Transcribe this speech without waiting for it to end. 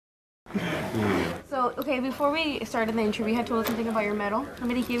So, okay, before we started the interview, you had told us something about your medal.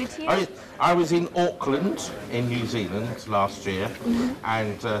 Somebody gave it to you? I was in Auckland, in New Zealand, last year,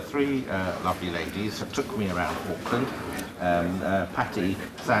 and three lovely ladies took me around Auckland, Patty,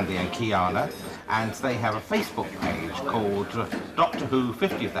 Sandy and Kiana, and they have a Facebook page called Doctor Who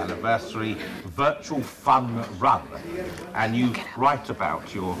 50th Anniversary Virtual Fun Run, and you write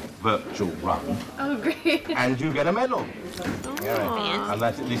about your virtual run. Oh, great. And you get a medal. Yeah. And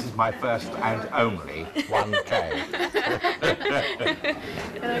this is my first and only 1K.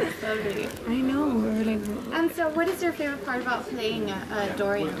 That looks lovely. I know. We're like... And so what is your favorite part about playing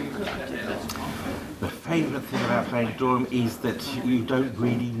Dorian on Doctor Who? The favourite thing about playing Durham is that you don't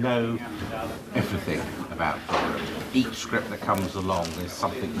really know everything about Durham. Each script that comes along, there's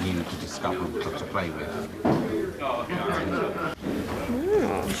something new to discover and to play with.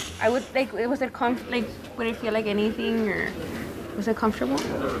 I would like. Was it like? Would it feel like anything, or was it comfortable?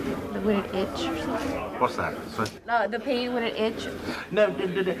 Would it itch or something? What's that? The pain, would it itch? No,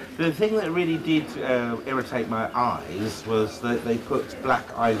 the thing that really did irritate my eyes was that they put black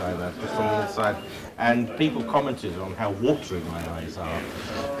eyeliner just on the inside, and people commented on how watery my eyes are.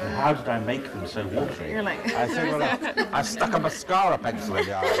 And how did I make them so watery? You're like... I said, well, I stuck a mascara pencil in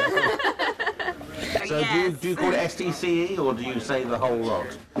the eye. So Yes. do you call it STCE, or do you say the whole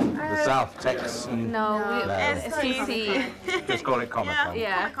lot? The South Texan? No, STC. Just call it Comic-Con.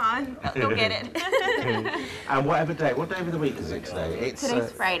 Yeah. Comic-Con. You'll get it. And what day of the week is it today? It's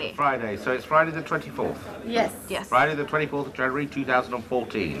Today's Friday. Friday, so it's Friday the 24th. Yes. Yes. Friday the 24th of January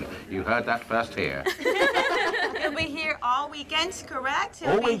 2014. You heard that first here. You'll be here all weekend, correct?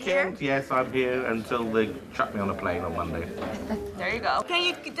 You'll All be weekend, here? yes, I'm here until they chuck me on a plane on Monday. There you go. Can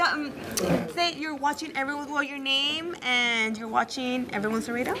you say you're watching Everyone, well, your name, and you're watching Everyone's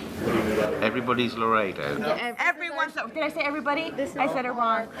Laredo? Everybody's Laredo. Everyone's, did I say everybody? I said it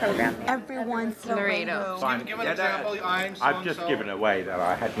wrong. Program. Everyone's Laredo. Laredo. Fine. Give an example. I'm so I've just given away that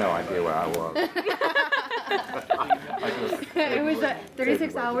I had no idea where I was. It was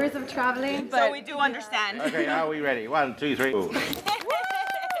 36 hours of traveling. So we do understand. Okay, are we ready? 1, 2, 3. Ooh.